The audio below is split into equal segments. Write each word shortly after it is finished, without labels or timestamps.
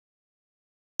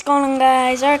What's going on,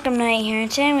 guys? Arkham Knight here, and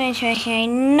today I'm going to show you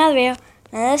another video.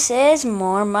 And this is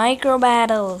more micro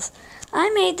battles.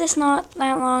 I made this not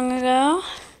that long ago.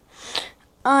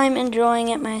 I'm enjoying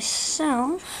it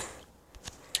myself.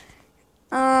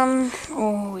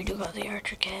 Oh, we do got the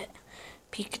Archer kit.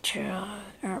 Pikachu,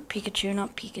 not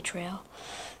Pikachu.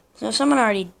 So someone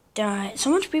already died. So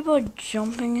much people are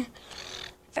jumping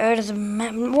out of the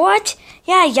map. What?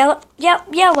 Yeah,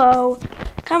 yellow.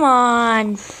 Come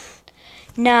on.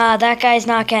 Nah, that guy's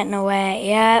not getting away.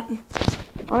 Yep.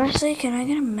 Honestly, can I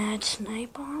get a mad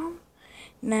snipe on him?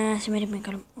 Nah, somebody might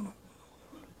got him.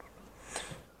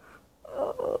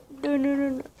 Oh,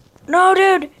 no. No,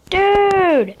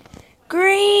 dude!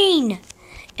 Green!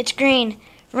 It's green.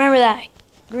 Remember that.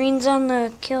 Green's on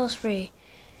the kill spree.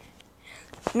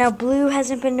 Now, blue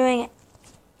hasn't been doing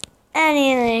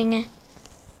anything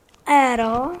at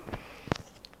all.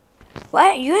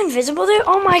 What? You invisible, dude?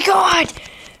 Oh my god!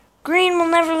 Green will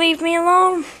never leave me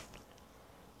alone.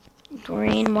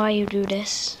 Green, why you do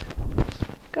this?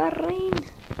 Green.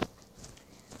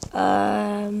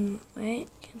 Wait,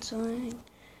 canceling.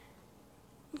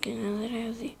 Okay, now that I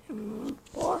have the emerald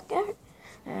blocker,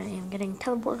 I am getting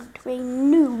teleported to a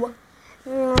new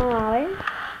line.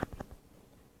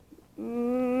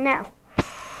 Now,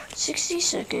 60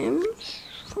 seconds.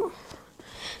 I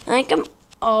think I'm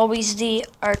always the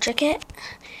Archer kit.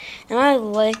 And I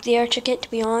like the Archer kit, to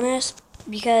be honest,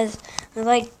 because I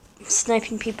like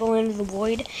sniping people into the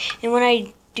void. And what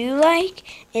I do like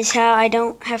is how I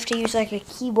don't have to use like a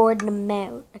keyboard and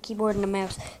a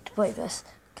mouse to play this,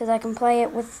 because I can play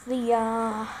it with the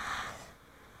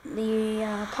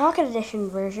Pocket Edition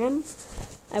version.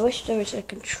 I wish there was a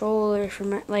controller for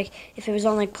my, like if it was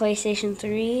on like PlayStation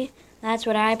 3. That's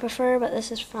what I prefer, but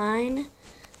this is fine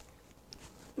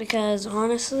because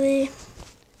honestly,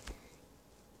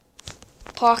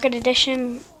 Pocket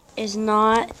Edition is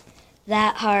not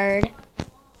that hard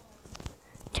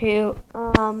to,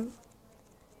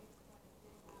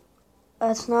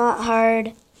 it's not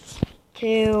hard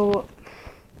to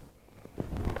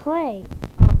play.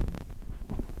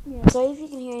 Yeah. So if you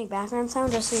can hear any background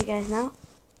sound, just so you guys know,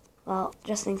 well,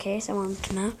 just in case I wanted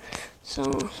to know, so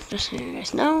just so you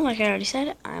guys know, like I already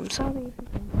said, I'm sorry if you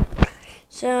can.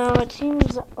 So it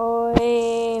seems,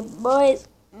 boys,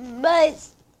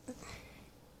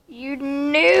 you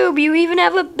noob, you even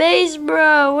have a base,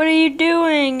 bro. What are you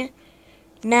doing?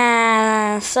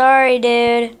 Nah, sorry,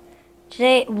 dude.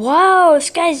 Today, whoa, this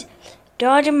guy's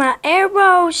dodging my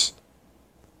arrows.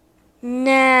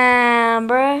 Nah,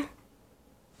 bruh.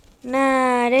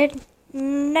 Nah, dude.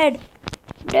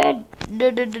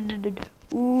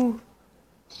 Ooh.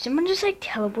 Someone just like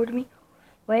teleported me.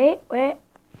 Wait.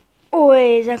 Oh,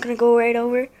 wait, is that gonna go right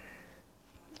over?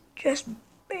 Just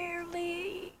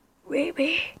barely.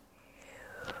 Wait.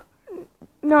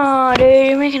 No, dude,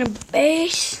 you're making a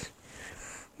base?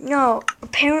 No,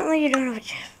 apparently you don't have a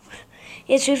chest.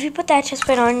 Yeah, so if you put that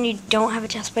chestplate on, you don't have a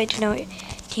chestplate to know what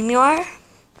team you are.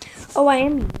 Oh, I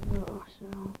am yellow, so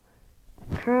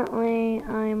currently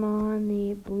I'm on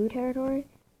the blue territory.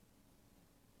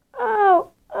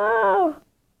 Oh,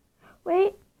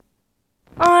 wait.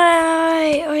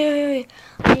 Wait.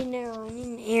 I need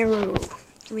an arrow.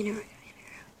 Give me an arrow.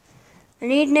 I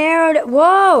need an arrow.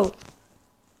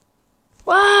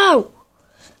 Whoa,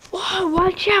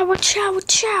 watch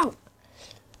out.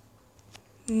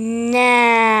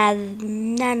 Nah.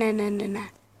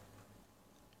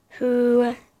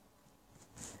 Who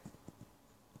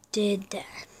did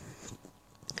that?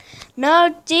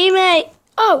 No, teammate.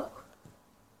 Oh,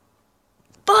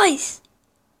 boys.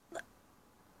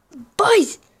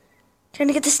 Trying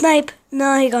to get the snipe.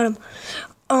 No, he got him.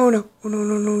 Oh, no.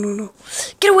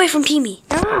 Get away from Teamy.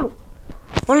 No.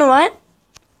 Oh, know what?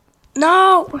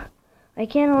 No. I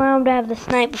can't allow him to have the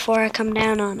snipe before I come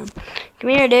down on him. Come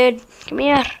here, dude. Come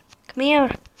here.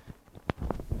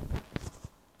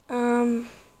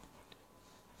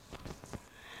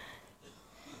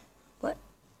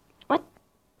 What?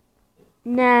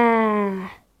 Nah.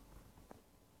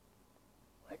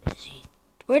 What is he?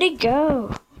 Where'd he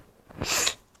go?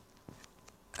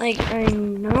 Like, I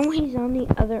know he's on the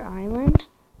other island,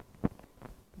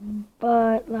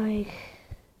 but, like,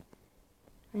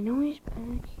 I know he's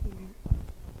back here.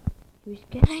 He's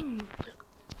getting...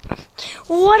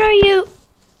 What are you?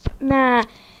 Nah,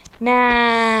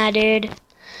 dude.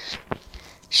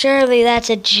 Surely that's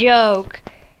a joke.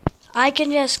 I can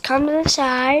just come to the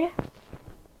side.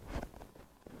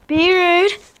 Be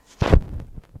rude.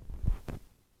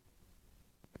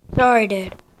 Sorry,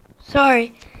 dude.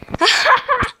 Sorry.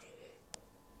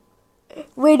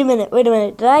 Wait a minute.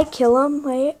 Did I kill him?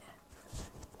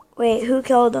 Wait, who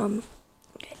killed him?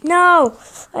 Okay. No!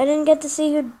 I didn't get to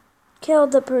see who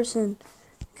killed the person.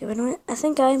 Okay, wait a minute. I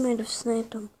think I might have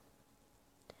sniped him.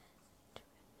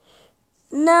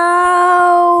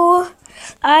 No!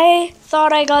 I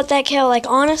thought I got that kill. Like,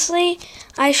 honestly,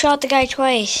 I shot the guy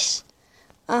twice.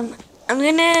 I'm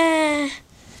gonna...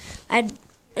 I'm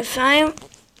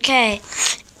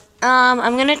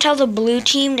gonna tell the blue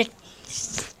team to...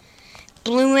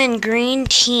 Blue and green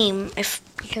team,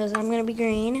 because I'm gonna be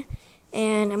green.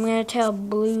 And I'm gonna tell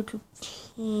blue to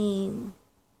team.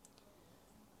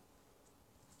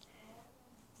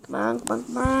 Come on, come on,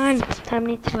 come on. Time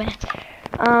needs to win.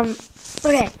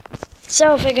 Okay.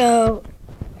 So if I go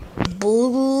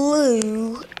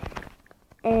blue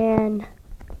and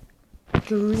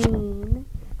green.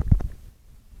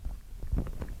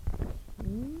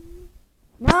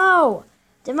 No!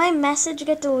 Did my message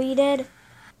get deleted?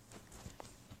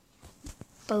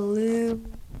 Blue.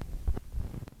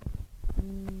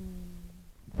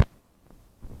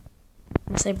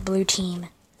 Let's say blue team.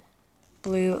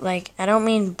 Blue, like, I don't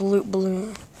mean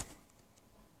blue.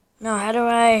 No, how do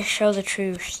I show the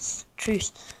truth?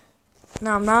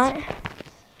 No, I'm not.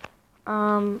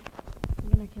 I'm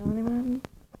gonna kill anyone.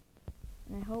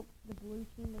 And I hope the blue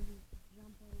team doesn't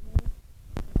jump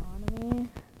over onto me.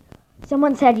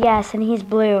 Someone said yes, and he's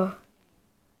blue.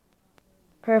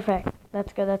 Perfect.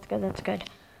 That's good.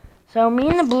 So me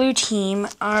and the blue team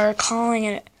are calling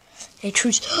it a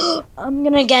truce. I'm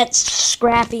gonna get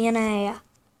scrappy in a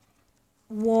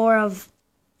war of,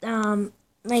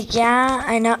 like, yeah,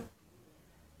 I know.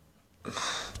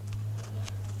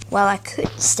 Well, I could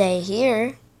stay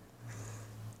here.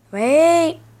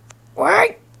 Wait.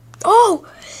 Oh!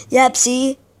 Yep,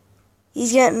 see?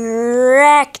 He's getting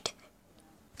wrecked.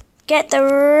 Get the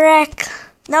wreck.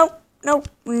 Nope. No.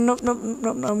 No.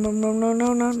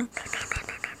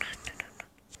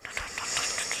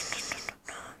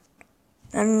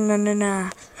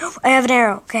 I have an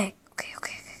arrow. Okay.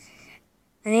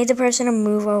 I need the person to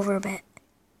move over a bit.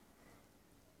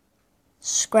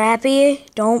 Scrappy,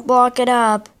 don't block it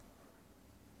up.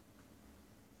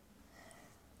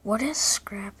 What is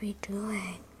Scrappy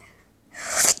doing?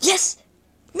 Yes!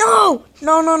 No!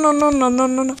 No.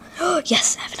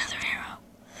 Yes, I have another arrow.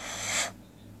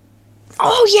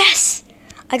 Oh, yes!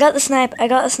 I got the snipe.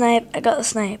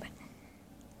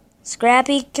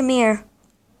 Scrappy, come here.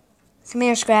 Come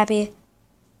here, Scrappy.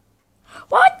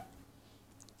 What?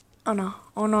 Oh, no.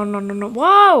 No.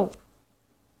 Whoa!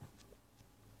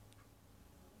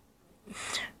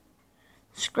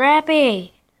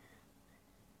 Scrappy!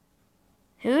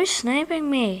 Who's sniping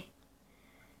me?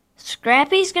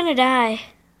 Scrappy's gonna die.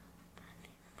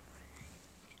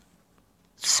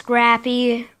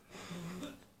 Scrappy.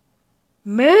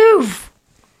 Move!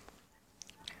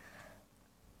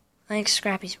 I think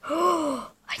Scrappy's...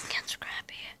 Oh, I can get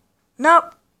Scrappy.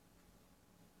 Nope.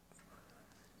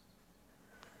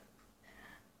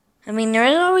 I mean, there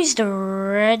is always the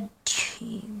red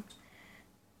team.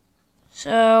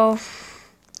 So...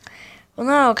 Well,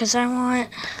 no, because I want...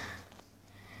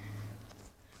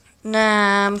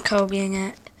 Nah, I'm Kobeing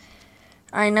it.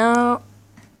 I know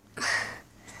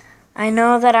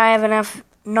that I have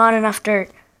not enough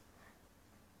dirt.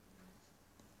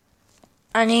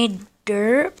 I need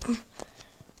dirt.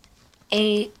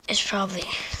 8 is probably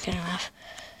good enough.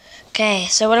 Okay,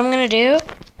 so what I'm gonna do,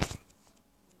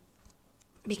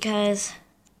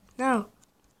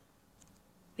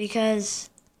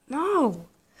 no,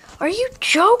 are you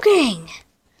joking?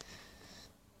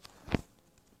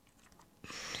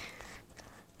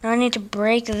 Now I need to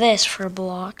break this for a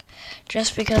block,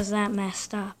 just because that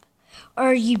messed up.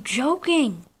 Are you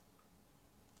joking?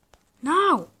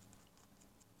 No.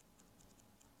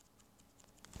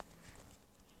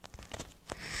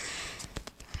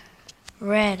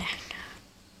 Red.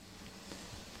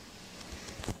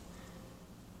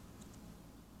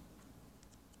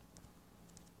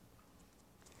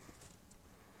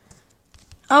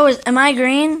 Oh, am I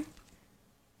green?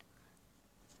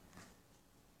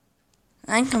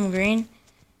 I think I'm green.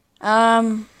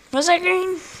 Was I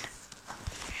green?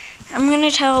 I'm gonna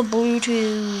tell blue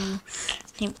to...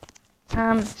 what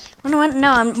I'm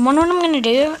gonna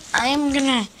do, I'm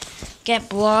gonna get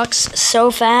blocks so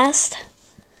fast,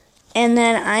 and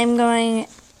then I'm going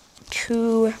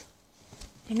to...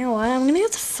 You know what? I'm gonna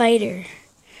get the fighter.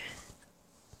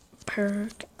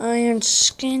 Perk. Iron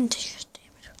skin.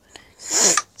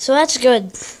 So that's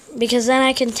good, because then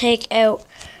I can take out,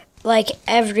 like,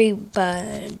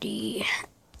 everybody.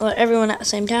 Or everyone at the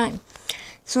same time.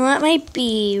 So that might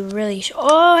be really...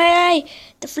 Oh, hey!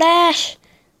 The Flash!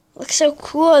 Looks so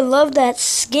cool. I love that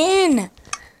skin.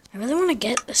 I really want to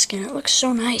get the skin. It looks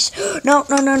so nice. No,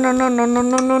 no, no, no, no, no, no,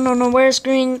 no, no, no, no. Where's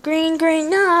green? Green, green,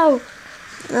 no.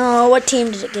 No, what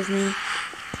team did it give me?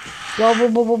 Whoa, whoa,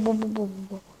 whoa, whoa, whoa, whoa,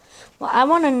 whoa. Well, I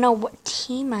want to know what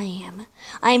team I am.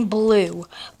 I'm blue.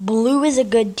 Blue is a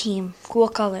good team. Cool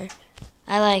color.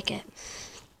 I like it.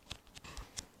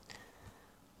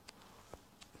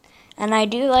 And I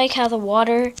do like how the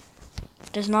water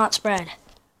does not spread.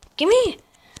 Give me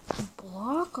a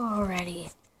block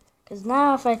already. Because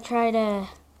now if I try to...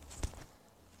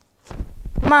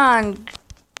 Come on.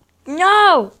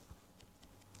 No!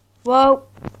 Whoa.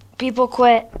 People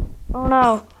quit. Oh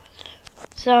no.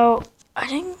 So, I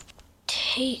didn't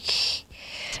take...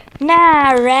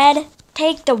 Nah, red.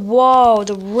 Take the... Whoa,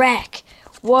 the wreck.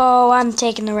 Whoa, I'm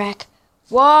taking the wreck.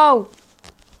 Whoa.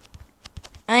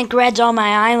 I think red's on my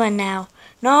island now.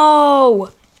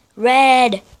 No!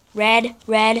 Red. Red,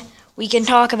 red. We can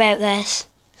talk about this.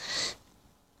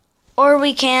 Or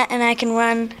we can't and I can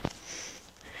run.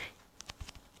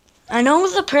 I know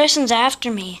the person's after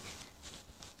me.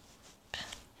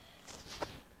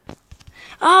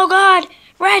 Oh God!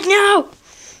 Red, no!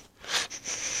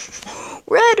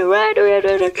 Red, red, red,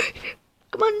 red, red.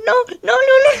 Come on, no, no,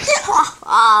 no, no, no.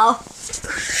 Oh.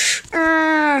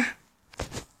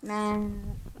 Nah.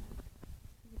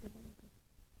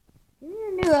 Give me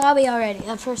a new lobby already.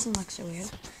 That person looks so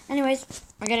weird. Anyways,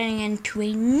 we're getting into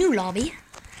a new lobby.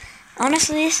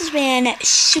 Honestly, this has been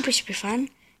super, super fun.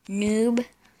 Noob.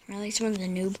 Really, someone's a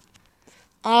noob.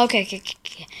 Okay, okay,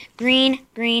 okay. Green,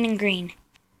 green, and green.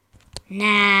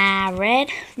 Nah, red.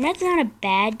 Red's not a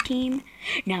bad team.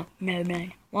 No, no, no.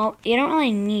 Well, you don't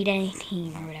really need any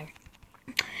team or whatever.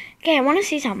 Okay, I want to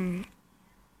see something.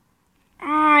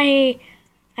 I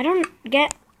don't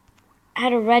get how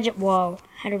to Whoa,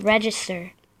 how to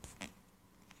register.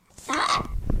 Okay.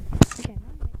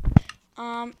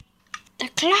 The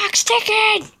clock's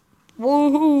ticking.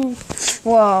 Woohoo!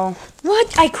 Whoa!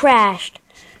 What? I crashed.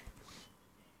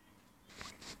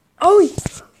 Oh.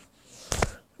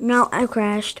 No, I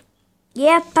crashed.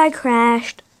 Yep, I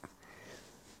crashed.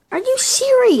 Are you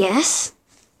serious?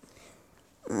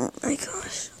 Oh my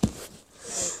gosh.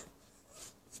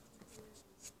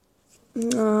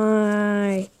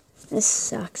 No, this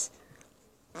sucks.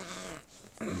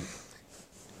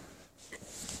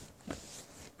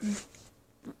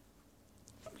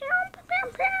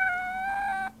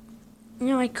 You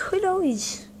know, I could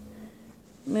always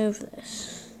move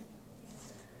this.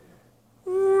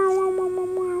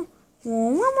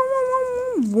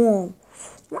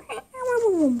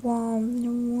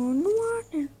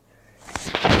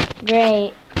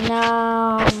 Great.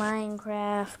 No,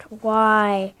 Minecraft.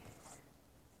 Why?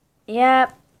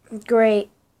 Yep. Great.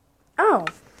 Oh,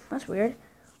 that's weird.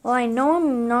 Well, I know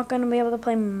I'm not going to be able to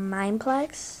play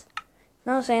Mineplex.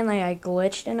 Not saying like I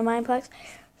glitched into Mineplex.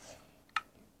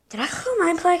 Did I click on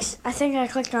Mineplex? I think I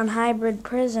clicked on Hybrid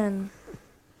Prison.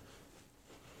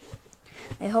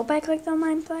 I hope I clicked on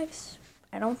Mineplex.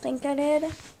 I don't think I did.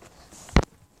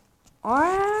 Or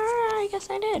I guess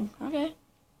I did. Okay.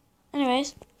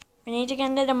 Anyways, we need to get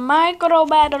into the micro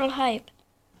battle hype.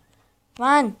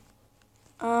 Come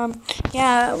on.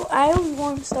 Yeah, I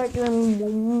want to start doing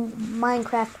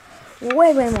Minecraft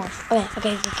way more.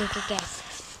 Okay.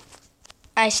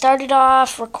 I started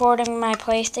off recording my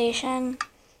PlayStation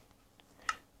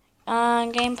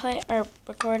gameplay, or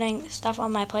recording stuff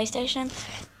on my PlayStation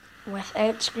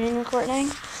without screen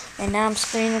recording, and now I'm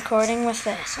screen recording with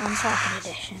this on Pocket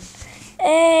Edition.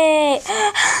 Hey!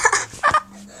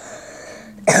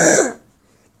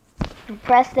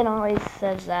 Preston always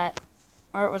says that,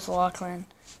 or it was Lachlan.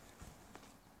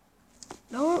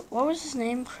 No, what was his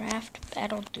name? Craft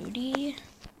Battle Duty?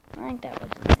 I think that was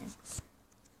his name.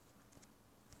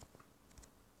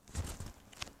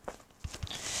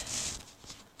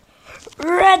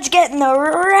 Red's getting the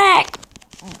wreck!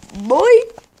 Boy,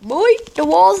 the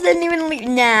walls didn't even leave.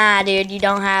 Nah, dude, you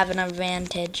don't have an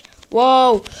advantage.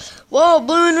 Whoa,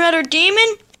 blue and red are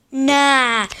demon?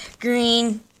 Nah,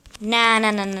 green. Nah.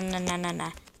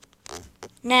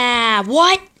 Nah,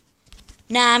 what?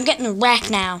 Nah, I'm getting wrecked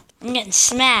now. I'm getting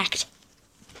smacked.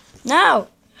 No.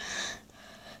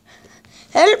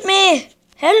 Help me.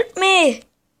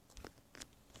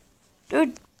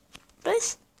 Dude,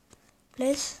 please.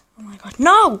 Oh my god,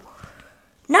 no!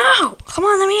 Come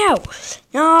on, let me out.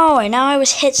 No, and now I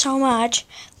was hit so much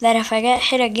that if I get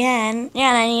hit again,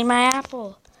 yeah, I need my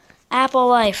apple. Apple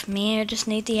life. I just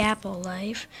need the apple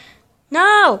life.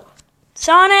 No!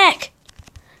 Sonic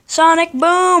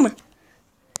boom!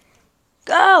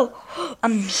 Go!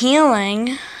 I'm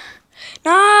healing.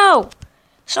 No!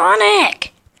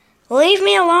 Sonic! Leave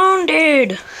me alone,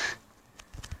 dude.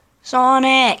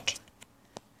 Sonic.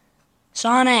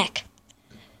 Sonic!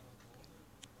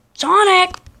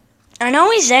 Sonic! I know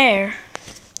he's there.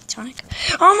 Sonic.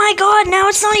 Oh my god, now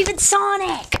it's not even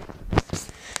Sonic!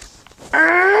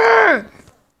 Urgh!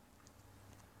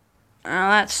 Oh,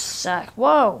 that sucks.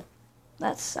 Whoa!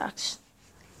 That sucks.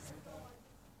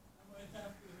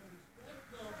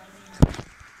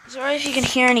 Sorry if you can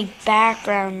hear any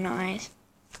background noise.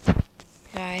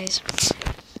 Guys.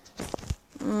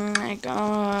 Oh my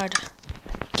god.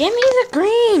 Give me the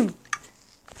green!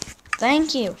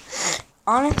 Thank you.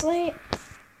 Honestly,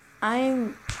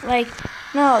 I'm like,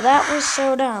 no, that was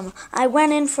so dumb. I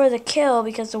went in for the kill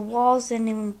because the walls didn't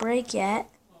even break yet.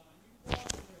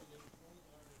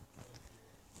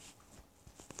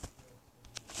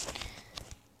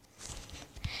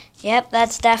 Yep,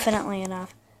 that's definitely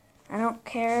enough. I don't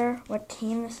care what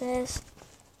team this is.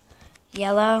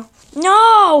 Yellow.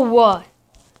 No!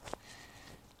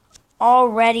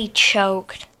 Already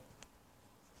choked.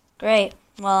 Great.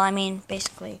 Well, I mean,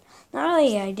 basically. Not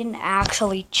really, I didn't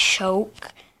actually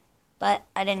choke, but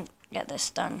I didn't get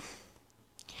this done.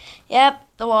 Yep,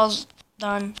 the wall's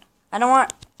done. I don't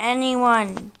want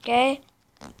anyone, okay?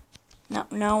 No,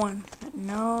 no one.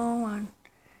 No one.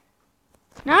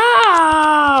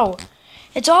 No!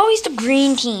 It's always the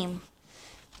green team.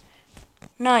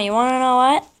 No, you want to know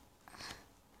what?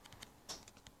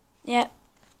 Yep.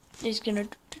 He's gonna...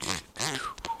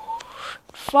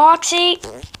 Foxy!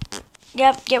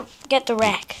 Yep, get the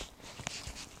wreck.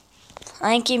 I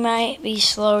think he might be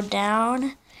slowed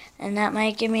down, and that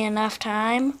might give me enough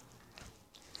time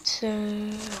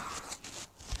to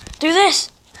do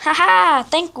this. Haha!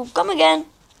 Thank you. Come again.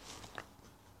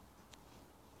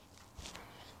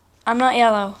 I'm not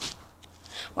yellow.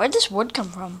 Where'd this wood come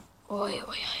from? Oy, oy, oy, oy,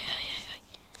 oy.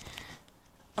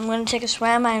 I'm gonna take a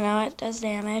swim. I know it does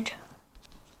damage.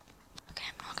 Okay,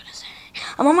 I'm not gonna say anything.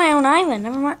 I'm on my own island.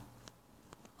 Never mind.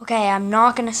 Okay, I'm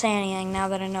not gonna say anything now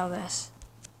that I know this.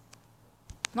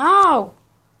 No!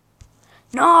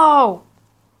 No!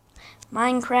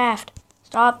 Minecraft,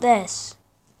 stop this.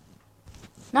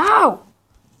 No!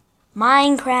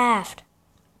 Minecraft.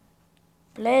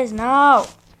 Please, no.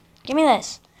 Give me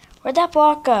this. Where'd that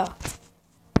block go?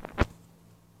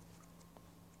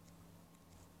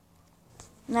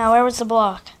 Now, where was the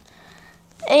block?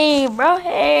 Hey, bro,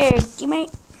 hey,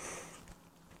 teammate.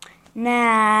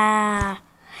 Nah.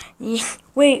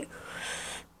 Wait.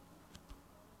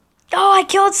 Oh, I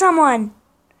killed someone.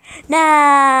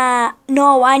 Nah.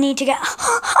 No, I need to get...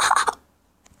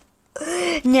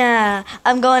 Nah,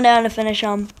 I'm going down to finish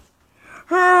him.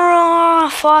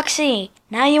 Foxy,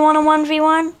 now you want a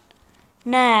 1v1?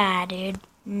 Nah, dude.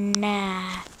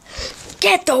 Nah.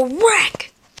 Get the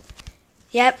wreck!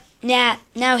 Yep, yeah,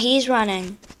 now he's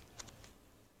running.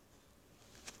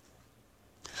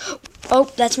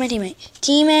 Oh, that's my teammate.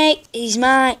 Teammate, he's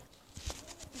mine.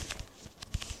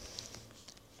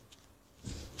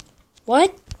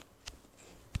 What?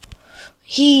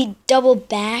 He double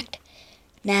backed?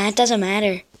 Nah, it doesn't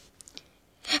matter.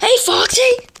 Hey,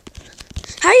 Foxy!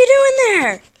 How you doing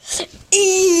there?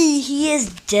 He is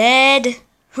dead.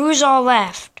 Who's all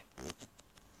left?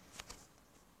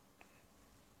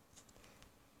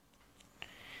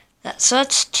 So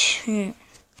that's two.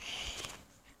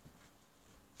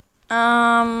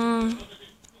 Yeah,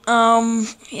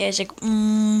 it's like,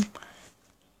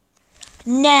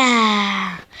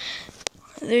 nah.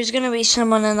 There's gonna be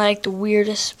someone in like the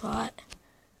weirdest spot.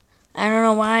 I don't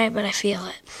know why, but I feel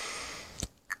it.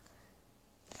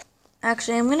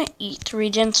 Actually, I'm gonna eat to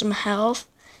regen some health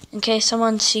in case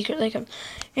someone secretly comes.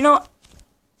 You know,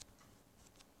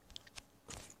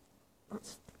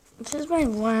 this is my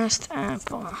last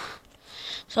apple,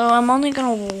 so I'm only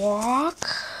gonna walk.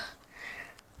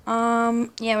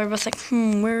 Yeah, we're both like,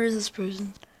 where is this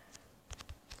person?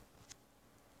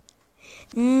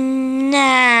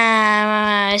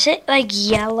 Nah, is it like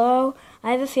yellow?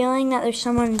 I have a feeling that there's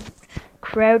someone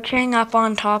crouching up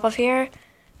on top of here,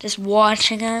 just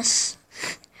watching us.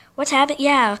 What's happening?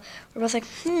 Yeah, we're both like,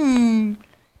 I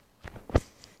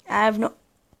have no...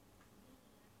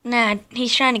 Nah,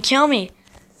 he's trying to kill me.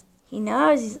 He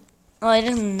knows well, he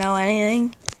doesn't know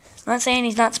anything. I'm not saying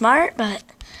he's not smart, but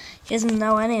he doesn't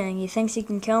know anything. He thinks he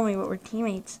can kill me, but we're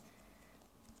teammates.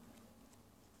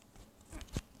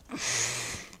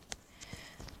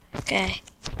 Okay.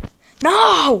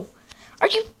 No! Are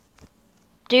you...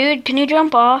 Dude, can you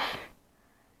jump off?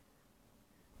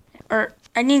 Or,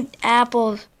 I need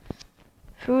apples.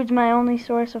 Food's my only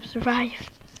source of survival.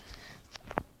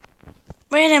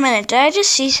 Wait a minute, did I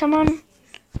just see someone?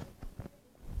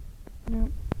 No.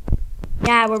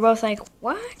 Yeah, we're both like,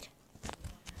 what?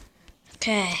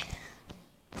 Okay.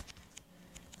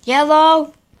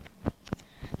 Yellow.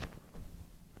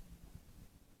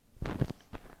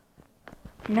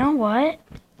 You know what?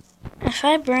 If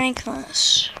I break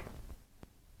this,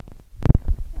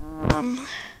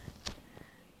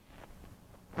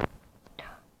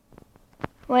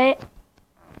 wait.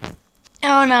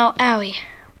 Oh no, owie.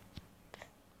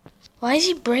 Why is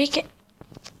he breaking?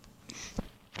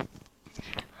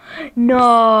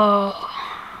 No.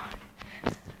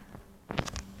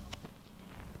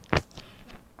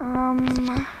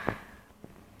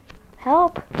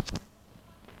 Help.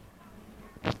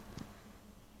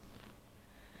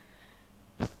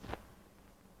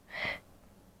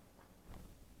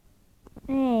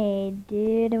 Hey,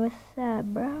 dude, what's up,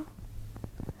 bro? I'm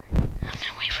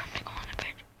gonna wait for him to go on the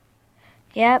bridge.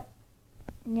 Yep.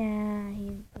 Yeah,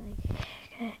 he's like,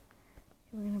 okay,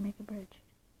 we're gonna make a bridge.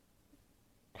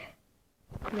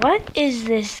 What is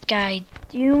this guy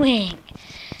doing?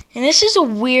 And this is the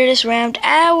weirdest round.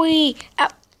 Owie! Ow.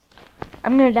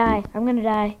 I'm gonna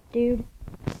die, dude.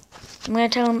 I'm gonna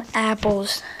tell him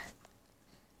apples.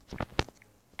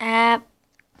 Apple.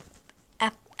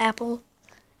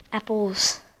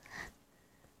 Apples.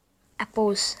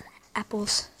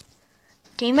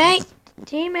 Teammate,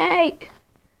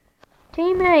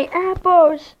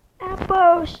 apples.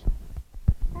 Apple.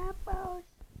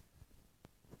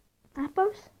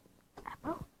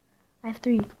 I have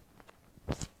 3.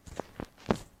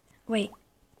 Wait,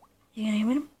 you gonna hit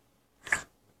him?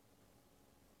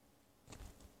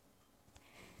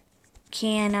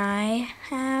 Can I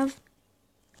have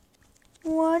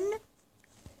 1?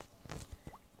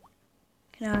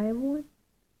 Can I have 1?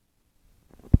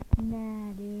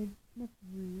 Nah, dude. That's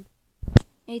rude.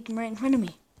 Ate them right in front of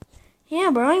me.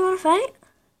 Yeah, bro, you wanna fight?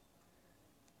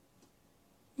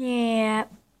 Yeah.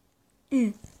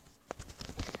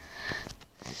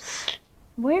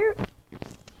 Where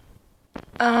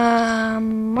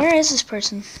is this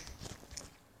person?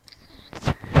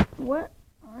 What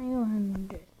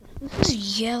island is this? This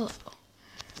is yellow.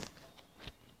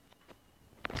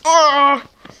 Oh!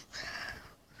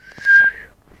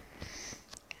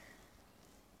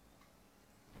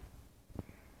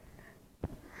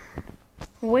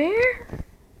 Where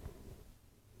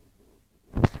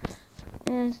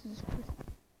is this person?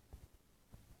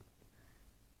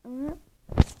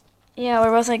 Yeah,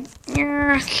 we're both like,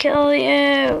 yeah, kill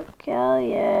you.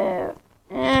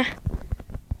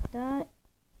 Die.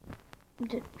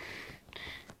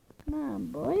 Come on,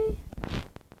 boy.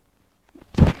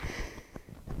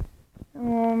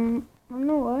 You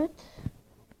know what?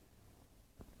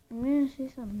 I'm gonna see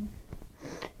something.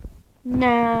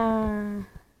 Nah.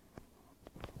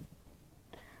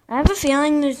 I have a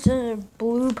feeling there's a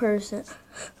blue person.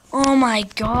 Oh my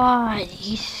god,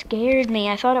 he scared me.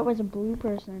 I thought it was a blue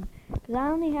person. Because I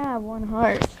only have 1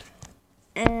 heart.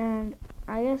 And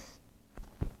I guess...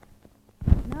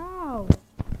 No!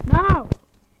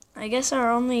 I guess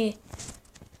our only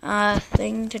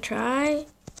thing to try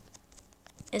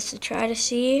is to try to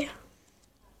see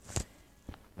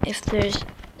if there's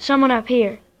someone up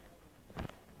here.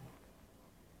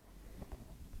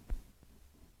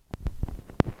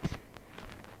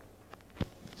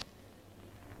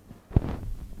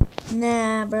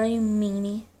 Nah, bro, you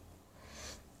meanie.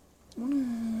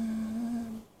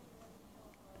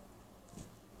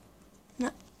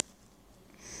 No.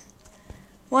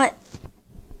 What?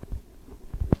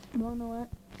 You wanna know what?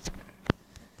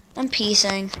 I'm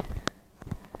peacing.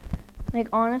 Like,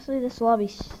 honestly, this lobby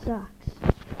sucks.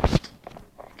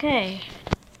 Okay.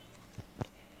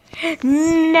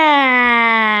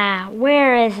 Nah!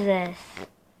 Where is this?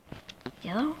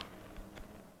 Yellow?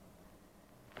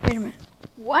 Wait a minute.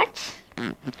 What?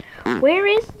 Where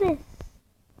is this?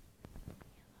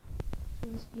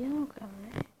 This yellow color.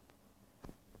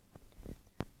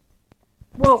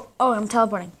 Whoa! Oh, I'm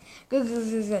teleporting. Good.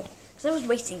 Because I was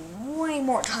wasting way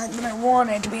more time than I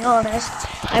wanted, to be honest.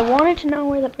 I wanted to know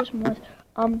where that person was.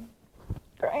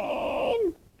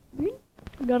 Green.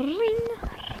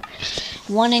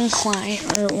 1 in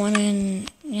quiet, or 1 in...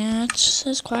 Yeah, it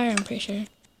says quiet, I'm pretty sure.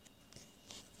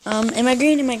 Am I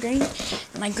green? Am I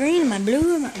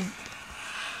blue?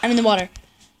 I'm in the water.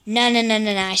 No.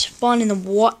 I spawned in the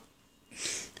water.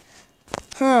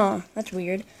 Huh, that's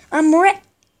weird. I'm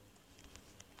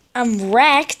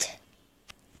wrecked.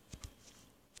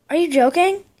 Are you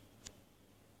joking?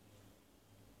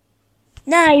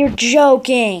 Nah, you're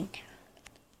joking.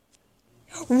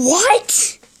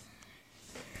 What?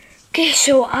 Okay,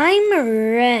 so I'm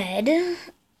red.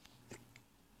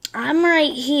 I'm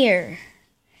right here.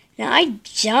 Now, I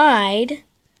died.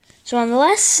 So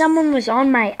unless someone was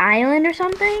on my island or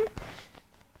something...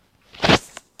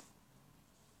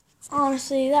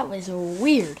 Honestly, that was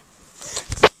weird.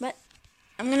 But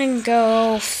I'm gonna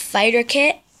go fighter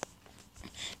kit.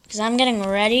 because I'm getting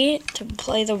ready to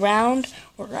play the round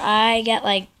where I get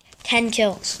like 10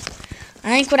 kills.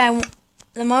 I think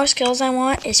the most kills I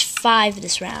want is 5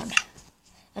 this round.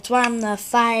 That's why I'm the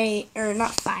fighter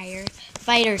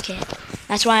kit.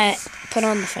 That's why I put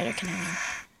on the fighter kit.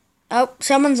 Oh,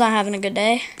 someone's not having a good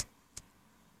day.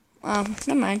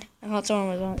 Never mind. I thought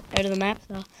someone was out of the map,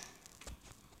 so.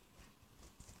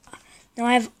 Now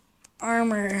I have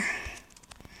armor.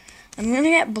 I'm gonna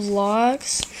get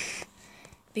blocks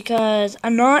because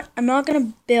I'm not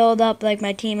gonna build up like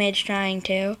my teammates trying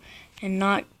to and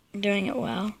not doing it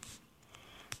well.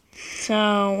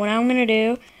 So what I'm gonna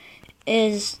do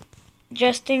is,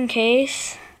 just in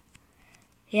case.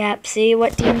 Yep, see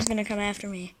what team's gonna come after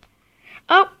me.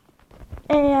 Oh,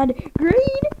 and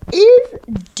green is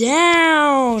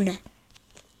down.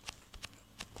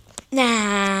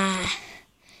 Nah.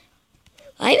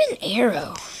 I have an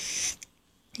arrow.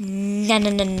 No.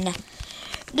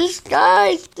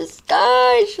 Disguising.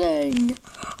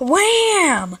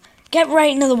 Wham! Get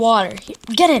right into the water.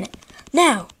 Get in it.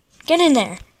 Now. Get in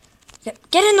there.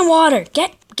 Get in the water.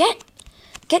 Get.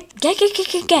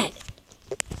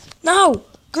 No.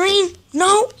 Green.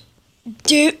 No.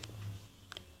 Dude.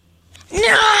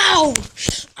 No!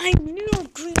 I knew a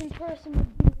green person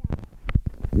would do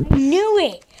that. I knew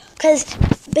it. Because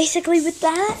basically with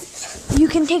that, you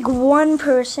can take one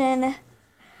person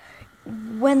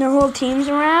when their whole team's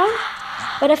around.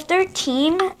 But if their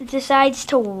team decides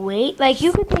to wait, like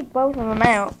you could take both of them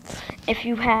out if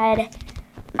you had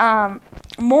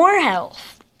more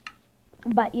health.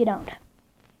 But you don't.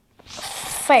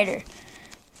 Fighter.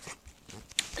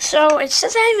 So it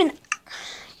says I have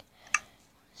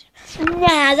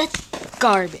Nah, that's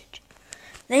garbage.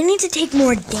 They need to take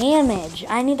more damage.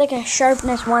 I need like a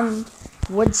sharpness 1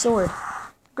 wood sword.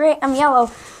 Great, I'm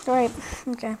yellow. Alright,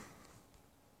 okay.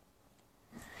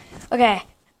 Okay.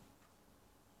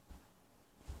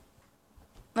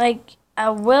 Like, I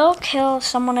will kill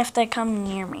someone if they come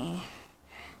near me.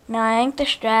 Now, I think the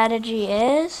strategy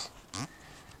is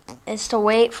to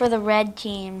wait for the red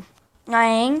team. I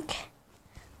think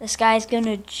this guy's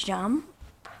gonna jump.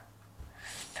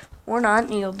 Or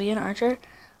not, you'll be an archer.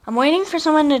 I'm waiting for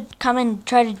someone to come and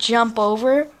try to jump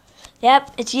over.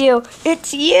 Yep, it's you.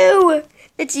 It's you!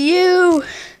 It's you!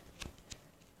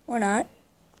 Or not.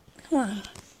 Come on.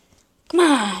 Come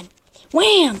on!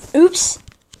 Wham! Oops!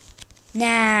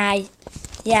 Nah.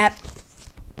 Yep.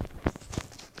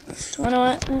 You know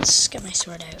what? Let's get my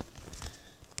sword out.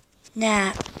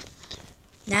 Nah.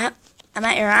 I'm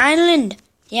at your island.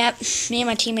 Yep. Me and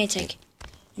my teammates like,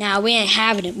 nah, we ain't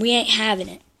having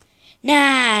it.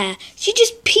 Nah, she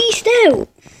just peaced out.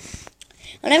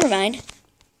 Oh, never mind.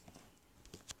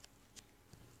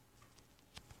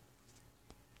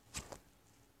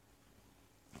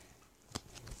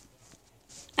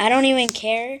 I don't even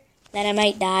care that I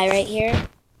might die right here.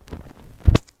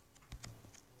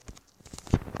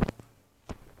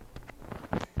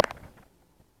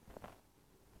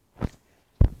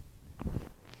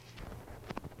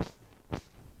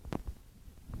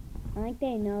 I think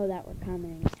they know that we're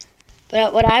coming.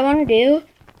 But what I want to do...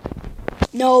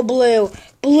 No, blue.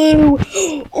 Blue.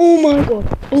 Oh my god.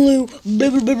 Blue.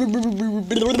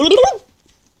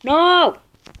 No.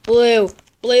 Blue.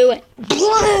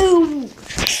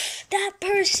 That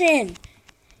person.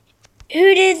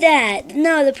 Who did that?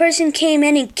 No, the person came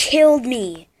in and killed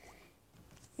me.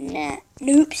 Nah.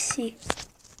 Oopsie.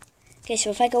 Okay,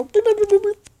 so if I go...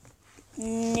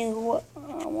 New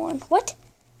one. What?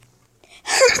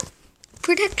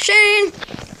 Protection!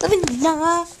 Living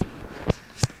nah.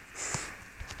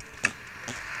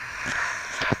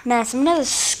 Nah, some of the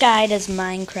sky does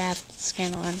Minecraft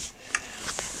skin on.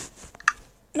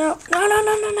 No.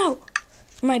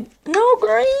 No,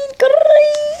 green.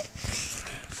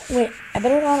 Wait, I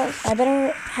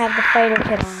better have the fighter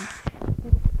kit on.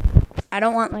 I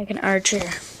don't want like an archer.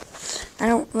 I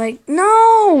don't like,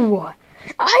 no!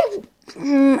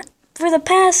 For the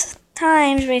past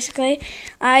times, basically,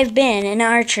 I've been an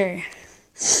archer.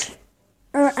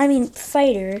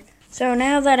 Fighter. So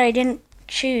now that I didn't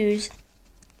choose,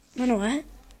 you know what?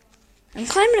 I'm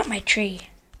climbing up my tree.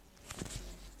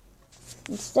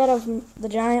 Instead of the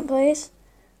giant place,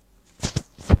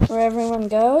 where everyone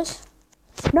goes.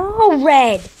 No,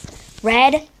 red.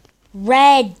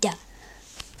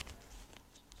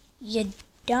 You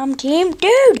dumb team.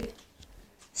 Dude!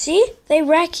 See? They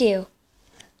wreck you.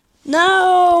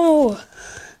 No!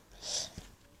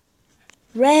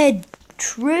 Red.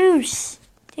 Truce.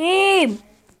 Team.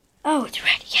 Oh, it's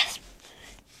red. Yes.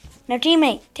 Now,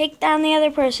 teammate, take down the other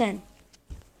person.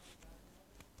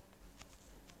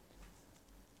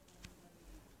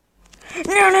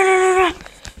 No.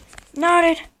 No,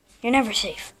 dude. You're never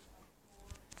safe.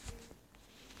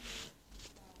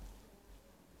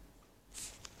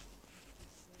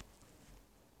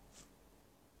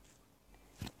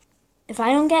 If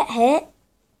I don't get hit,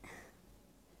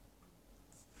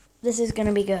 this is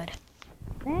gonna be good.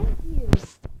 Thank you.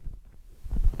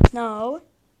 No,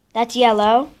 that's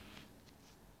yellow.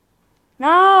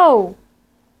 No!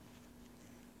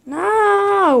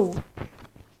 No!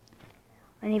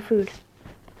 I need food.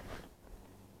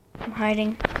 I'm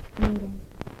hiding. I'm eating.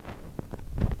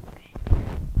 Okay.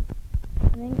 I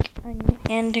think I need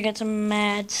in to get some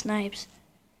mad snipes.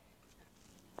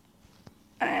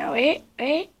 Wait.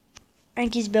 I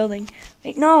think he's building.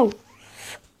 Wait, no!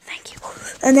 Thank you.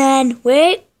 And then,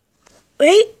 wait.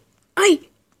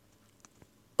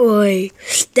 Oi,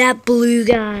 that blue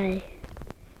guy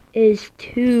is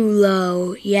too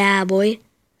low. Yeah, boy.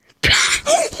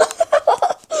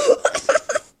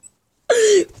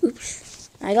 Oops.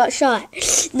 I got shot.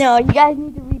 No, you guys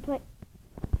need to replay.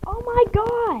 Oh my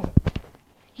god.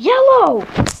 Yellow.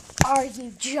 Are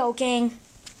you joking?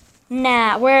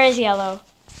 Nah, where is yellow?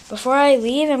 Before I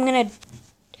leave, I'm gonna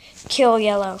kill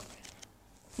yellow.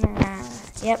 Nah.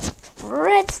 Yep.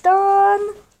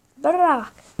 Redstone.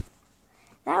 Brock.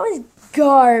 That was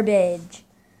garbage.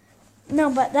 No,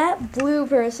 but that blue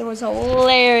person was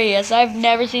hilarious. I've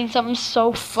never seen something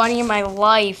so funny in my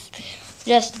life.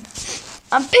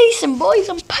 I'm pacing, boys.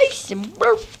 I'm pacing,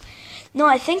 bro. No,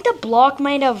 I think the block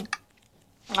might have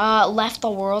left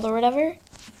the world or whatever.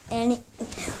 And,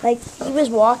 he was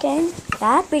walking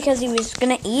back because he was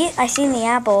going to eat. I seen the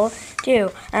apple,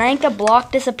 too. And I think the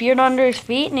block disappeared under his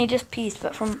feet, and he just peaced.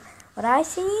 But from what I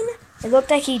seen, it looked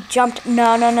like he jumped.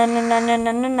 No.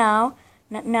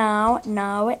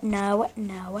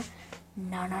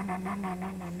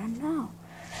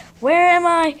 Where am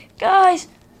I? Guys!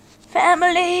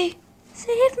 Family!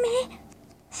 Save me!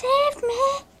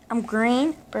 I'm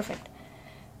green. Perfect.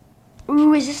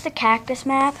 Ooh, is this the cactus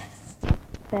map?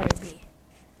 Better be.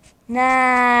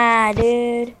 Nah,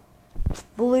 dude.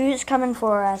 Blue's coming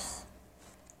for us.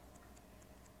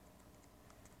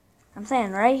 I'm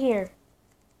saying right here.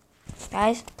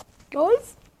 Guys.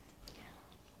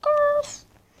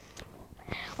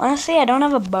 Honestly, I don't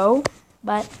have a bow,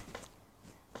 but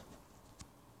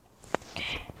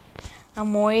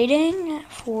I'm waiting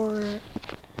for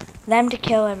them to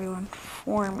kill everyone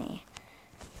for me.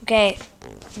 Okay,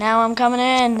 now I'm coming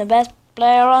in, the best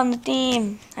player on the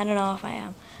team. I don't know if I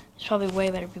am. There's probably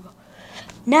way better people.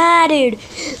 Nah, dude.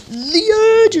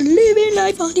 The edge, living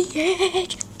life on the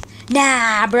edge.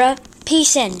 Nah, bruh.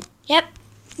 Peacing. Yep.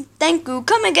 Thank you.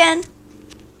 Come again.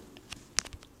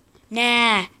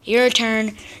 Nah, your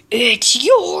turn. It's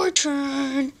your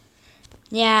turn.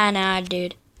 Yeah, nah,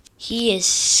 dude. He is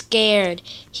scared.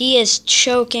 He is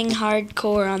choking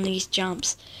hardcore on these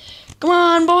jumps. Come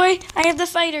on, boy. I have the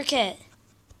fighter kit.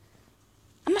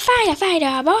 I'm a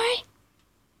fighter, boy.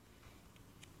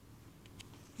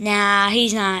 Nah,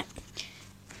 he's not.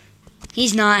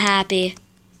 He's not happy.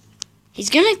 He's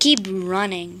gonna keep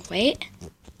running. Wait.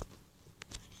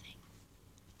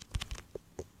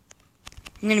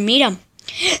 I'm gonna meet him.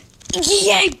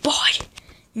 Yay, boy!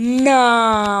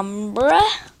 Nah, bruh.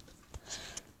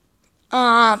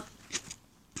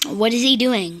 What is he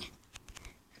doing?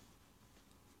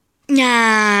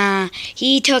 Nah,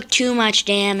 he took too much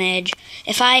damage.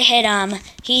 If I hit him,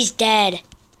 he's dead.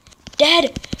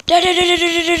 Dead.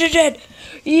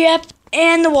 Yep,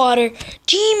 and the water.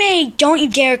 Teammate, don't you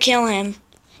dare kill him.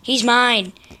 He's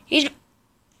mine.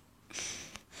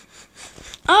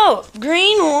 Oh,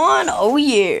 green won. Oh,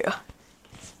 yeah.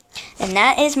 And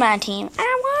that is my team.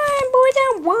 I won, boys.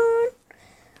 I won.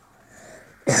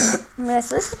 Yes,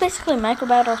 this is basically Micro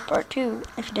Battles Part 2,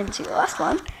 if you didn't see the last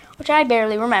one, which I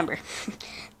barely remember.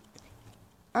 Okay.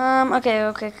 I'm not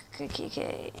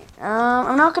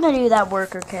going to do that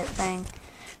worker kit thing.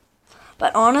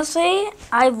 But honestly,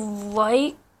 I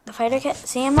like the fighter kit.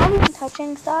 See, I'm not even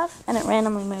touching stuff, and it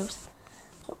randomly moves.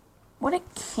 So what it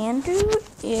can do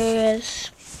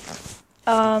is,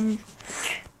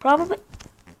 probably,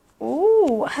 ooh,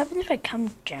 what happens if I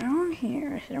come down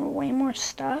here? Is there way more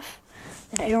stuff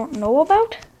that I don't know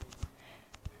about?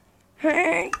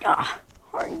 Well,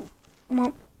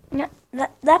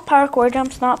 that parkour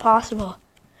jump's not possible.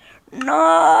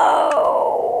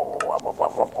 No!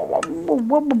 Wobble.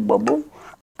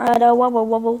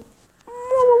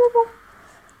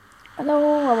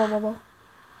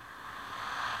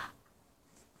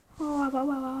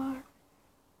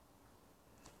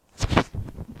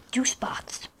 Juice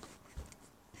box.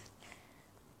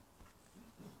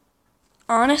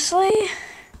 Honestly,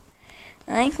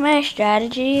 I think my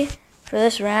strategy for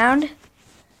this round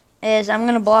is I'm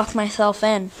going to block myself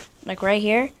in. Like right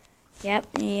here. Yep,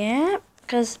 yep.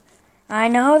 Because I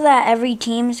know that every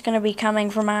team's going to be coming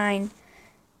for mine.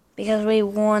 Because we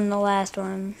won the last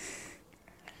one.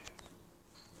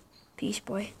 Peace,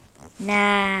 boy.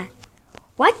 Nah.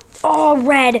 What? Oh,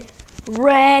 red.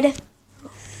 Red.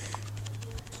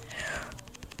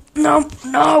 No,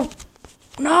 no.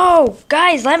 No.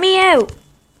 Guys, let me out.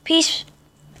 Peace.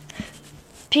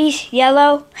 Peace,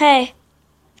 yellow. Hey.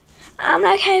 I'm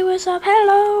like, hey, what's up?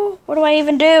 Hello. What do I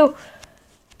even do?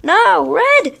 No,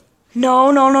 red. No,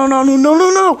 no, no, no, no, no,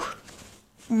 no, no.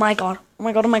 Oh my god. Oh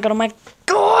my god, oh my god, oh my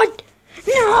god.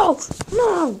 No.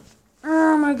 No.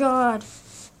 Oh my god.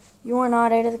 You are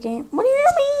not out of the game. What do you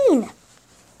mean?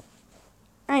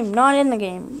 I'm not in the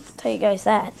game. I'll tell you guys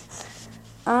that.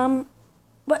 But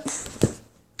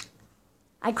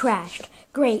I crashed.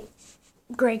 Great.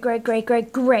 Great, great, great,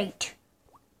 great, great.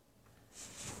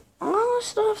 All the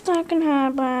stuff that can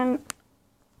happen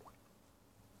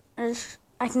is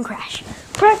I can crash.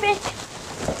 Perfect.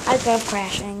 I love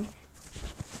crashing.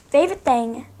 Favorite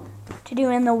thing to do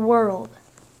in the world.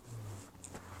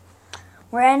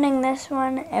 We're ending this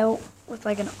one out with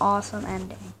like an awesome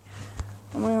ending.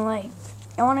 I'm gonna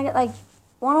I wanna get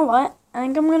wanna what? I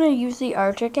think I'm gonna use the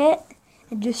Archer kit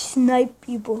and just snipe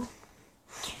people.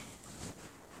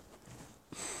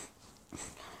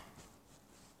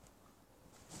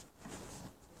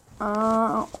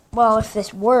 Well, if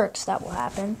this works, that will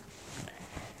happen.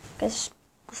 Because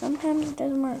sometimes it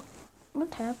doesn't work.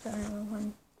 What tabs are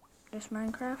on this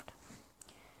Minecraft?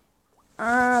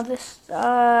 This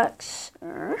sucks.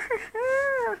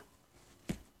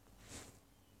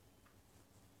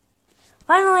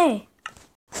 Finally!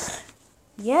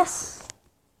 Yes!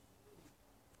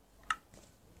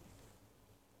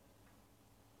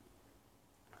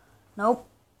 Nope.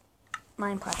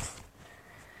 Minecraft.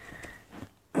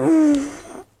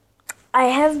 I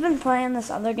have been playing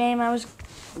this other game I was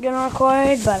gonna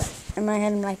record, but in my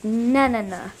head I'm like, nah, nah,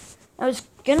 nah. I was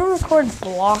gonna record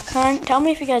Block Hunt. Tell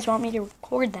me if you guys want me to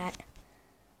record that.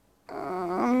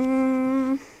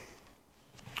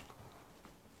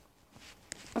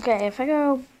 Okay, if I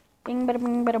go bing, bada,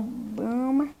 bing, bada,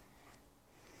 boom,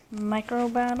 micro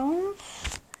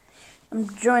battles. I'm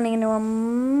joining into a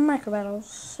micro battles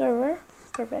server.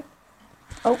 Perfect.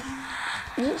 Oh,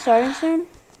 is it starting soon?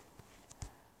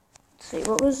 Let's see,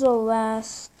 what was the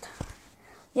last?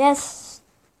 Yes.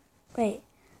 Wait.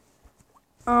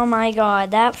 Oh my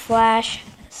god, that flash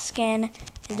skin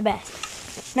is the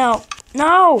best. No,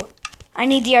 no! I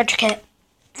need the Archer kit.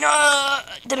 Did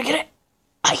I get it?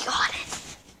 I got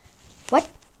it. What?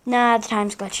 Nah, the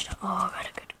time's glitched. Oh, I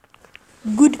got it.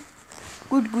 Good.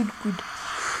 Good, good, good.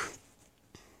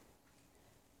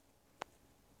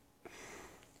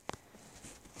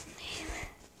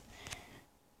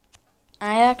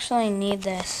 I actually need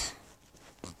this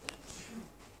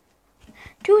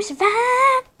to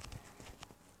survive.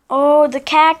 Oh, the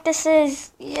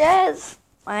cactuses. Yes.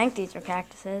 I think these are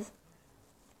cactuses.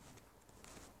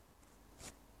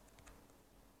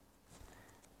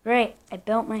 Great. I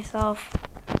built myself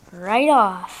right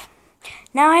off.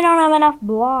 Now I don't have enough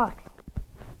blocks.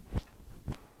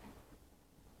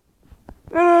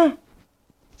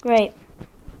 Great.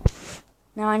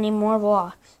 Now I need more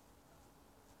blocks.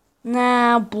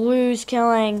 Now blue's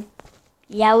killing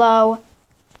yellow.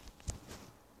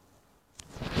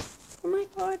 Oh my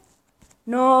god.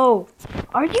 No.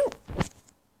 Are you?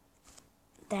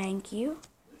 Thank you.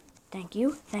 Thank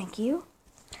you. Thank you.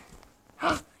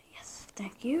 Yes.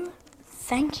 Thank you.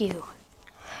 Thank you.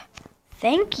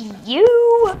 Thank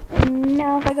you.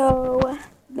 Now if I go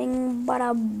bing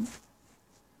bada.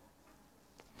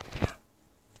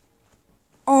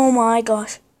 Oh my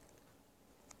gosh.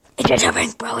 It's a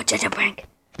prank, bro. It's a prank.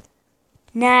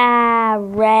 Nah,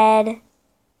 red.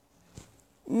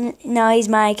 No, he's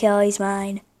my kill. He's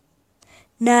mine.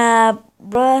 Nah,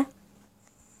 bruh.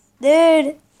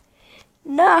 Dude.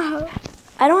 No.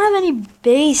 I don't have any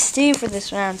base, too, for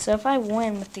this round. So if I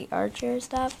win with the Archer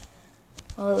stuff,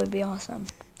 well, it would be awesome.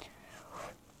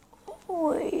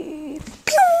 No,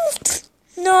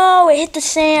 it hit the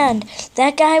sand.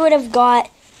 That guy would have got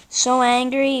so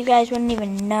angry, you guys wouldn't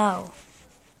even know.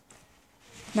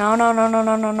 No, no, no, no,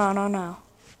 no, no, no, no, no.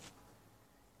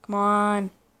 Come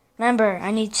on. Remember,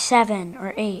 I need 7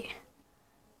 or 8.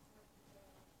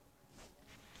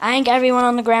 I think everyone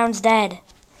on the ground's dead.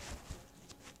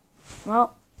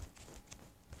 Well.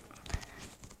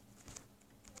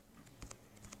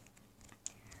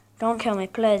 Don't kill me,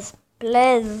 please.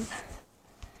 Please.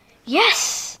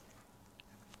 Yes!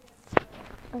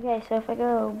 Okay, so if I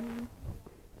go...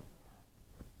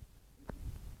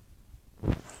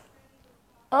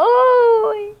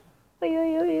 Oh! Oy,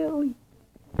 oy, oy, oy.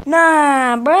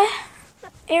 Nah, bruh.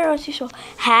 Arrows too slow.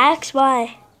 Hacks?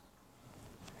 Why?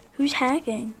 Who's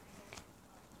hacking?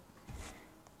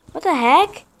 What the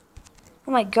heck?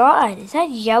 Oh my god, is that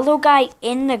yellow guy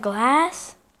in the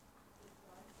glass?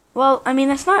 Well, I mean,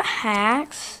 that's not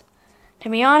hacks. To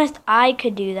be honest, I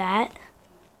could do that.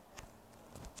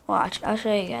 Watch, I'll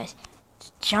show you guys.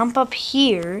 Jump up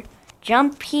here,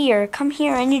 jump here, come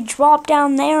here, and you drop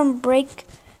down there and break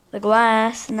the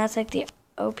glass. And that's like the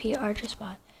OP archer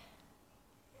spot.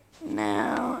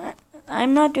 No,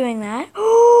 I'm not doing that.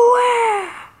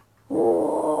 Oh,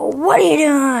 what are you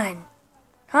doing?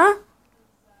 Huh?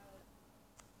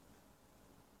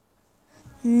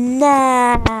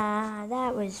 Nah,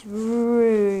 that was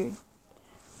rude.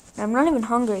 I'm not even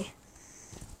hungry.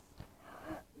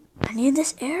 I need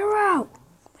this arrow.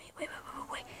 Wait.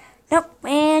 Nope,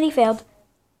 and he failed.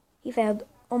 He failed.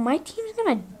 Oh, my team's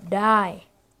gonna die.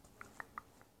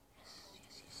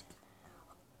 Yes.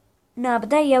 Nah, but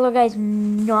that yellow guy's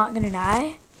not gonna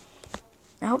die.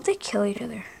 I hope they kill each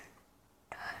other.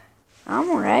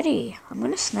 I'm ready. I'm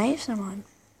gonna snipe someone.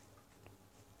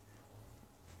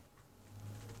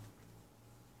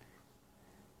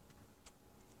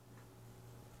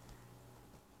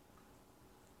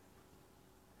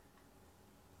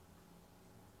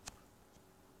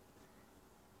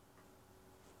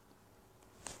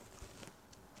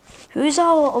 Who's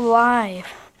all alive?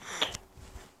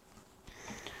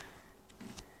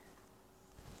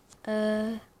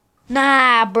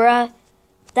 Nah, bruh.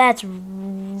 That's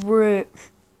rude.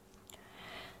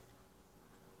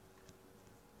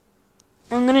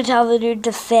 I'm gonna tell the dude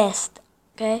to fist,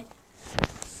 okay?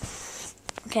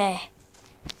 Okay.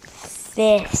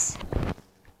 Fist.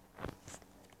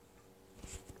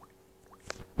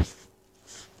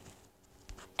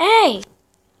 Hey!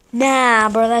 Nah,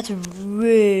 bro, that's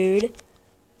rude.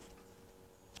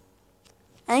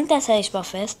 I think that's how you spell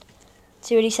fist. Let's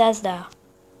see what he says, though.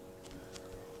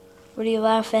 Would he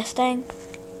allow fisting?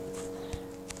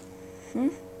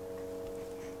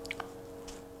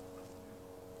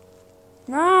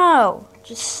 No!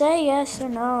 Just say yes or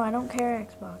no. I don't care,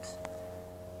 Xbox.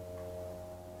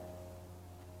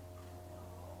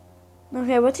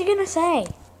 Okay, what's he gonna say?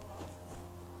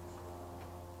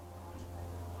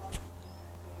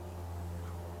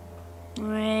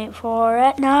 Wait for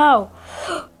it. No!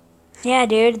 Yeah,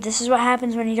 dude, this is what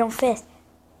happens when you don't fist.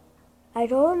 I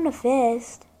told him to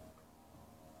fist.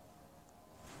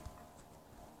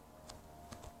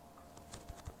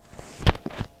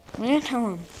 I'm gonna tell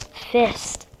him.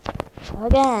 Fist.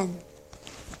 Again.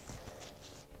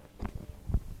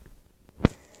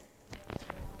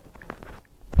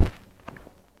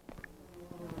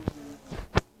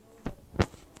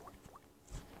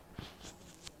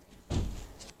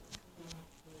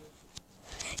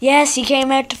 Yes, he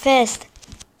came out to fist.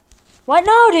 What?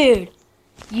 No, dude.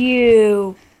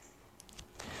 You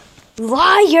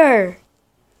liar.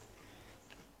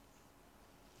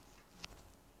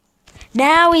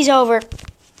 Now he's over.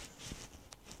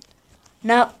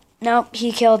 Nope,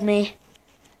 he killed me.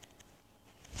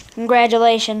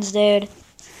 Congratulations, dude.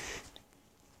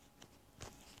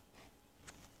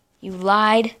 You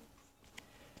lied.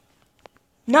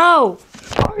 No!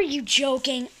 Are you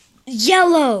joking?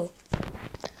 Yellow!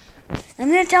 I'm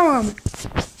gonna tell him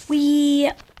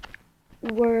we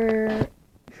were...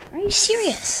 Are you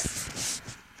serious?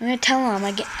 I'm gonna tell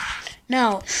him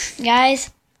No,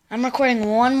 guys, I'm recording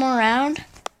one more round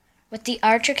with the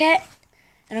archer kit,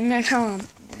 and I'm gonna tell him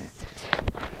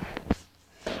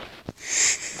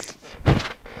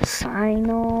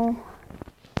final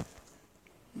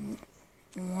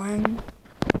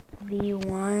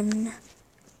 1v1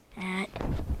 at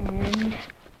end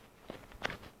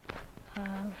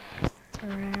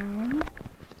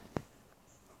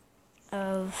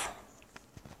of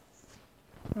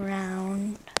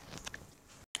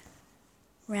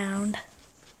round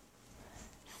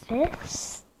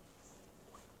fist,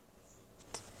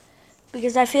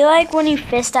 because I feel like when you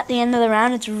fist at the end of the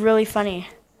round, it's really funny.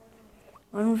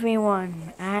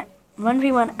 1v1 at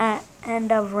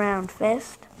end of round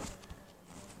fist.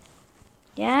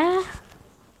 Yeah.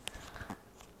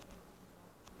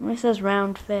 It says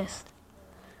round fist.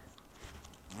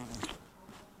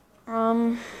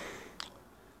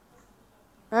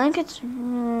 I think it's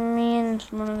me and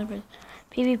one other person.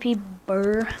 PvP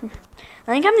Burr. I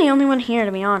think I'm the only one here,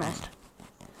 to be honest.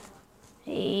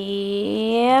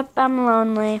 Yep, I'm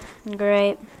lonely.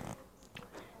 Great.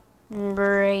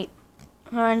 I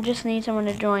just need someone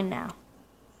to join now.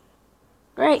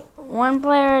 Great. 1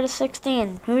 player out of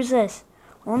 16. Who's this?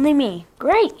 Only me.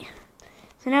 Great.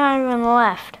 So now everyone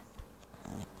left.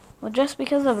 Well, just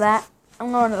because of that,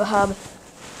 I'm going to the hub.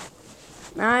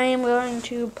 I am going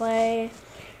to play.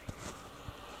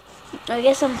 I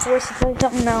guess I'm forced to play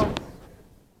something else.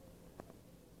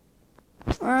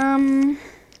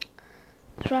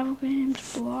 Travel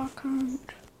games, block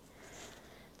hunt.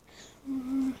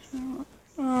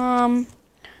 Well,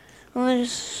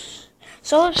 there's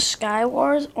Sky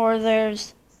Wars, or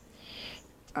there's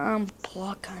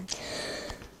block hunt.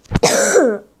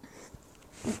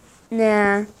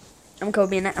 Nah, I'm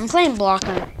Kobe and I'm playing block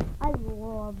hunt. I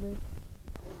love this.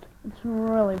 It's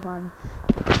really fun.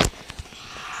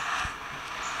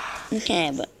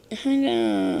 Okay, but if I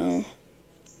go,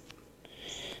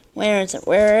 where is it?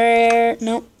 Where?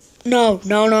 No. Come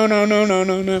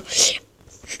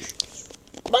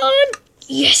on.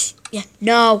 Yes. Yeah.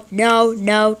 No.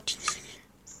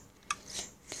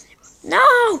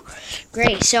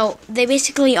 Great. So they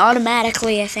basically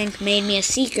automatically, I think, made me a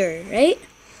seeker, right?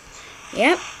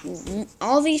 Yep.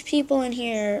 All these people in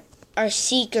here are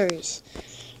seekers.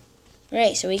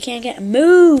 Right. So we can't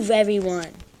move,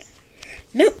 everyone.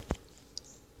 Nope.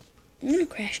 I'm gonna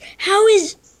crash. How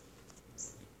is?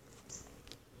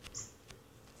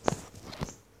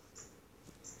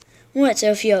 What,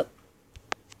 Sophia?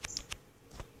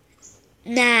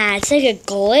 Nah, it's like a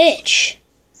glitch.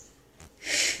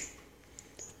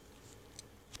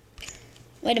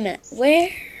 Wait a minute. Where?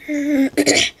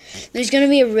 There's gonna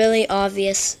be a really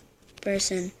obvious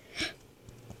person.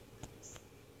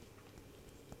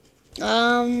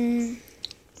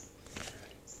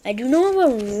 I do know of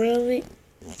a really...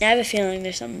 I have a feeling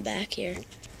there's something back here.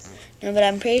 No, but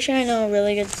I'm pretty sure I know a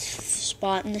really good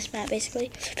spot in this map,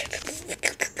 basically.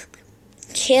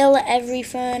 Kill every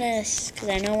furnace, because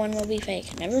I know one will be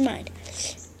fake. Never mind.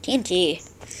 TNT.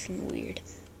 Weird.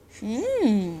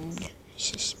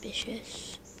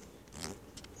 Suspicious.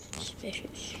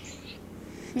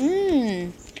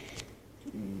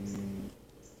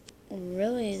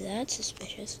 Really, that's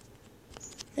suspicious.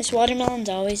 This watermelon's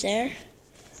always there.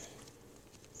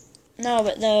 No,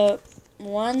 but the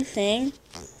one thing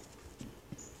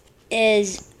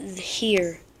is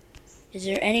here. Is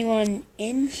there anyone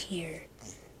in here?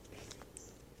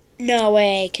 No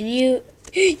way. Can you...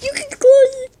 You can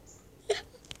close it.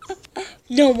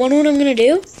 No, what I'm going to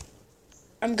do?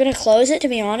 I'm going to close it, to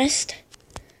be honest.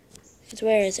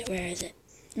 Where is it?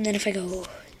 And then if I go...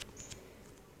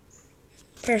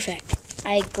 Perfect.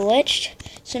 I glitched.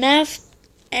 So now if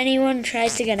anyone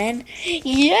tries to get in...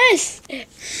 Yes!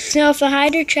 So if a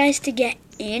hider tries to get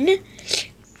in...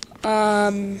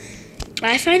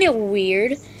 I find it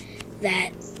weird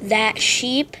that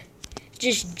sheep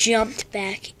just jumped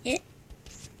back in.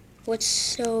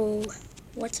 What's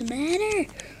the matter?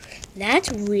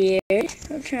 That's weird.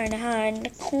 I'm trying to hide in the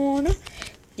corner.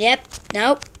 Yep.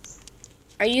 Nope.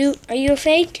 Are you a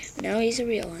fake? No, he's a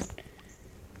real one.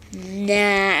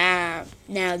 Now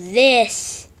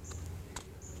this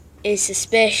is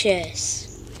suspicious.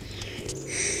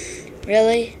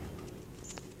 Really?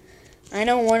 I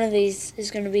know one of these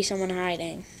is going to be someone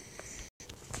hiding.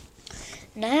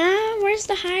 Nah, where's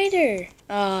the hider?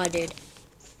 Oh, dude.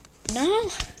 No?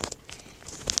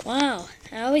 Wow,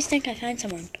 I always think I find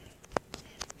someone.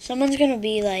 Someone's going to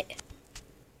be like...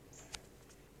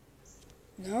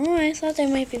 No, I thought they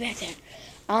might be back there.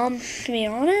 To be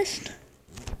honest...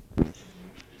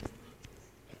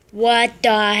 What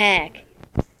the heck?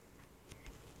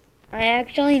 I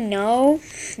actually know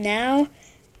now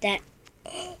that...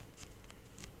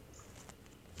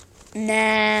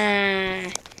 Nah,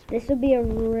 this would be a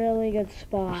really good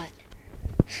spot.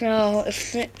 So,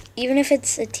 even if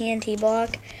it's a TNT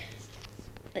block,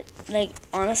 like,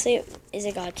 honestly, it is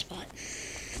a god spot.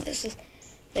 This is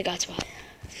the god spot.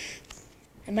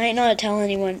 I might not tell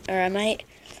anyone, or I might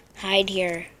hide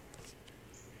here.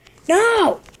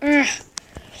 No! Ugh.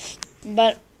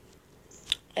 But,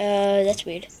 that's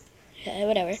weird.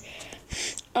 Whatever.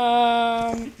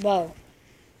 Whoa.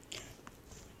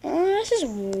 Oh, this is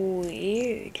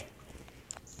weird.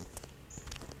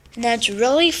 That's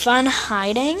really fun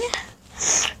hiding.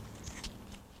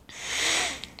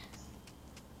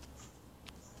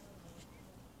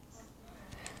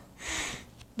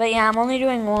 But yeah, I'm only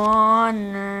doing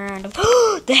one.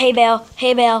 The hay bale.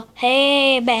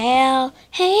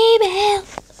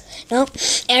 Nope,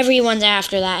 everyone's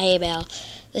after that hay bale.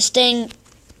 This thing,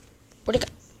 where'd it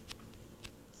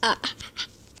go?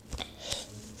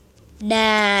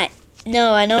 Nah,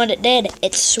 no, I know what it did.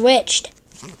 It switched.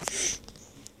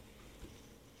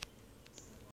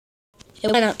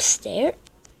 It went upstairs.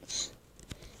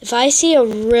 If I see a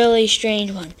really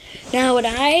strange one. Now, what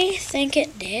I think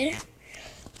it did...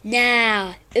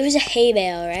 Now, it was a hay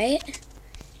bale, right?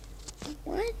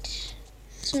 What?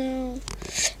 So...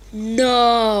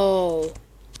 No.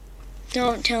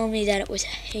 Don't tell me that it was a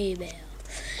hay bale.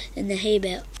 And the hay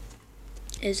bale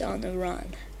is on the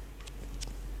run.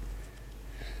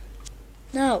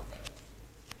 No.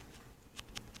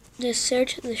 Just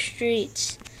search the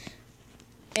streets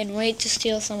and wait to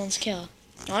steal someone's kill.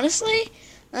 Honestly,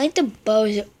 I think the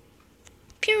bows.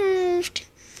 Pew,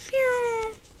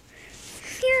 pew,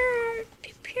 pew,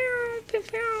 pew, pew, pew,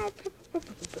 pew.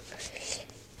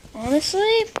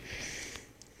 Honestly,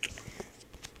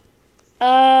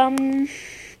 a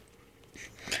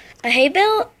hay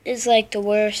bale is like the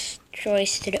worst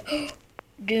choice to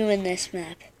do in this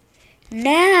map.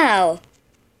 Now,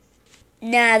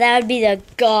 that would be the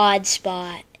god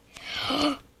spot.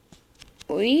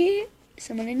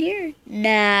 Someone in here?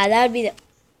 Nah, that would be the.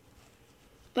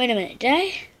 Wait a minute, did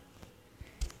I?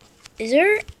 Is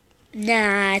there?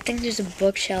 Nah, I think there's a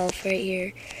bookshelf right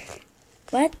here.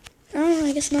 What? Oh,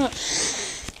 I guess not.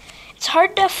 It's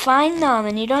hard to find them,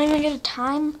 and you don't even get a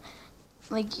time,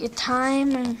 like a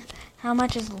time and how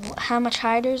much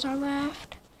hiders are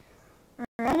left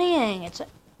or anything.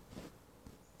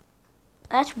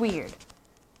 That's weird.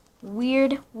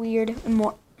 Weird, and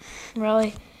more.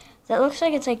 Really, that looks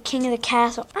like it's like King of the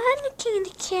Castle. I'm the King of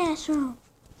the Castle.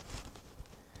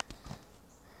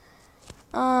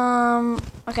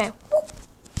 Okay.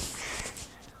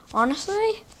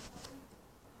 Honestly,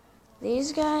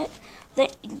 these guys,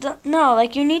 no,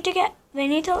 like they need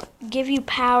to give you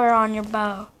power on your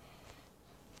bow.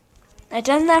 It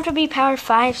doesn't have to be power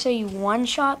 5 so you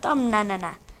one-shot them.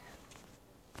 Nah.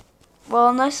 Well,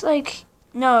 unless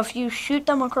no, if you shoot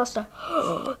them across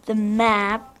the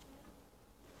map,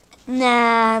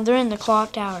 nah, they're in the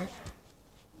clock tower.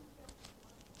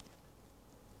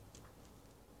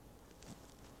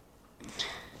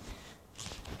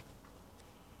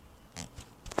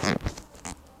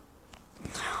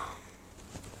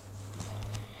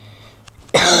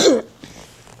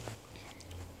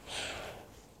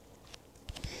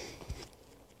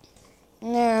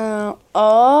 Now,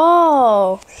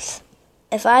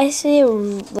 if I see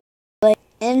like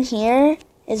in here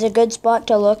is a good spot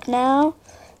to look now,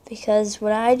 because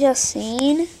what I just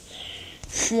seen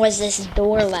was this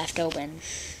door left open.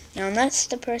 Now, unless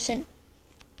the person,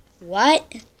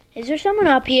 what? Is there someone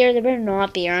up here? There better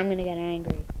not be, or I'm gonna get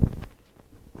angry.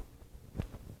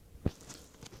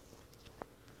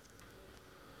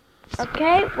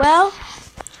 Okay, well,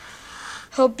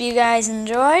 hope you guys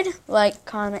enjoyed. Like,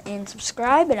 comment, and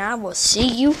subscribe, and I will see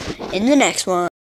you in the next one.